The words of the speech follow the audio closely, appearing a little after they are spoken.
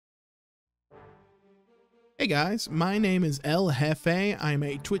Hey guys, my name is El Jefe. I'm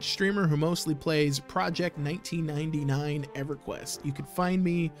a Twitch streamer who mostly plays Project 1999 EverQuest. You can find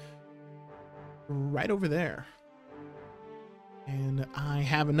me right over there. And I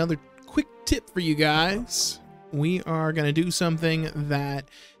have another quick tip for you guys. We are going to do something that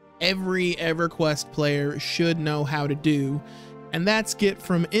every EverQuest player should know how to do, and that's get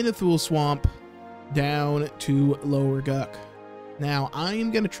from Innothule Swamp down to Lower Guk. Now, I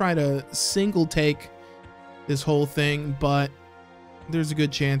am going to try to single take this whole thing, but there's a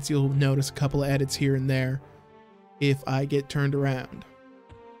good chance you'll notice a couple of edits here and there if I get turned around.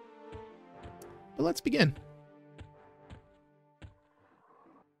 But let's begin.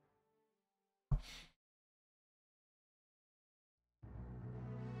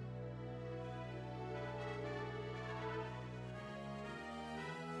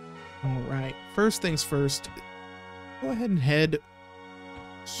 All right, first things first, go ahead and head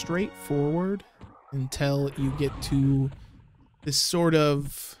straight forward until you get to this sort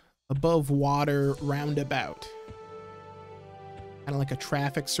of above water roundabout, kind of like a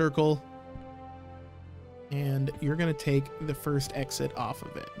traffic circle, and you're going to take the first exit off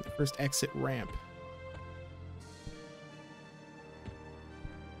of it, the first exit ramp.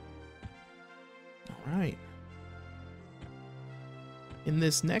 All right. In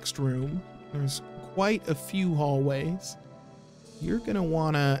this next room, there's quite a few hallways. You're going to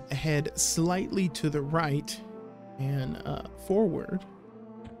want to head slightly to the right and forward.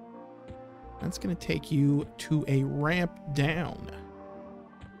 That's going to take you to a ramp down.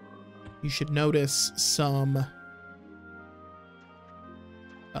 You should notice some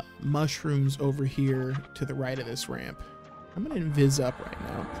mushrooms over here to the right of this ramp. I'm going to invis up right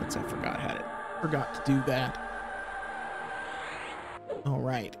now since I forgot to do that. All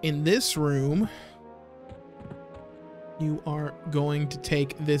right, in this room, you are going to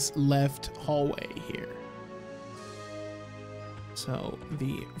take this left hallway here. So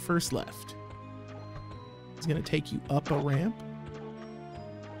the first left is going to take you up a ramp,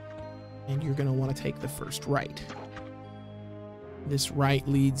 and you're going to want to take the first right. This right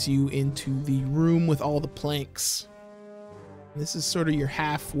leads you into the room with all the planks. This is sort of your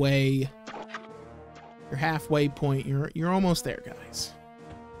halfway point. You're almost there, guys.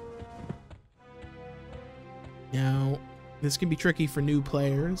 Now, this can be tricky for new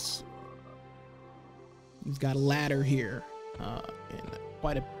players. You've got a ladder here, and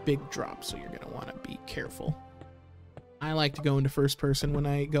quite a big drop, so you're going to want to be careful. I like to go into first person when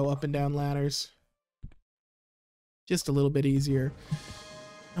I go up and down ladders. Just a little bit easier.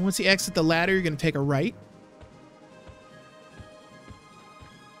 And once you exit the ladder, you're going to take a right.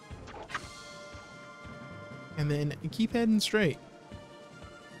 And then keep heading straight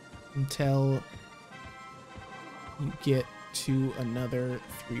until you get to another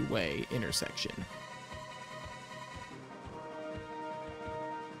three-way intersection.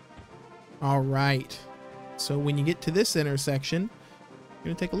 All right. So when you get to this intersection, you're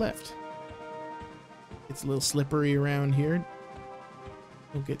going to take a left. It's a little slippery around here.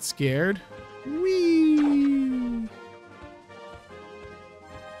 Don't get scared. Whee!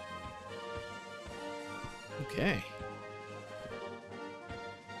 Okay.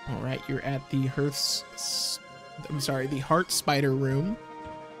 All right, you're at the the heart spider room.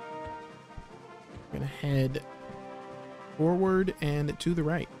 We're gonna head forward and to the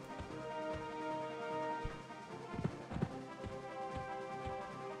right.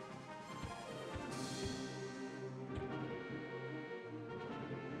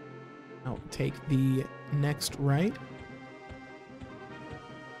 I'll take the next right.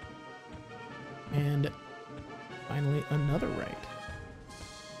 And finally, another right.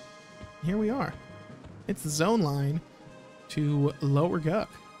 Here we are. It's the zone line to Lower Guk.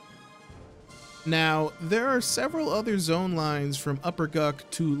 Now, there are several other zone lines from Upper Guk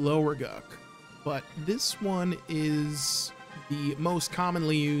to Lower Guk, but this one is the most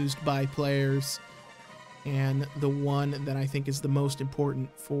commonly used by players and the one that I think is the most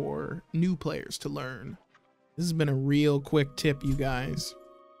important for new players to learn. This has been a real quick tip, you guys,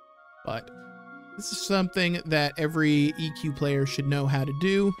 but this is something that every EQ player should know how to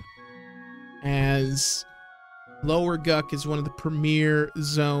do, as Lower Guk is one of the premier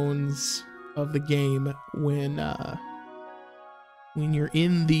zones of the game when you're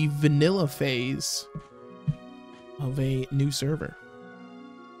in the vanilla phase of a new server.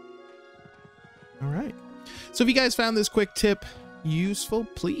 All right. So if you guys found this quick tip useful,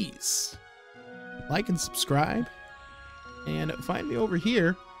 please like and subscribe, and find me over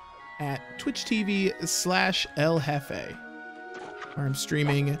here at Twitch TV/El Jefe, where I'm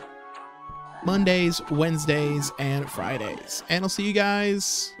streaming Mondays, Wednesdays, and Fridays. And I'll see you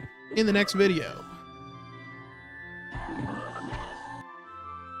guys in the next video.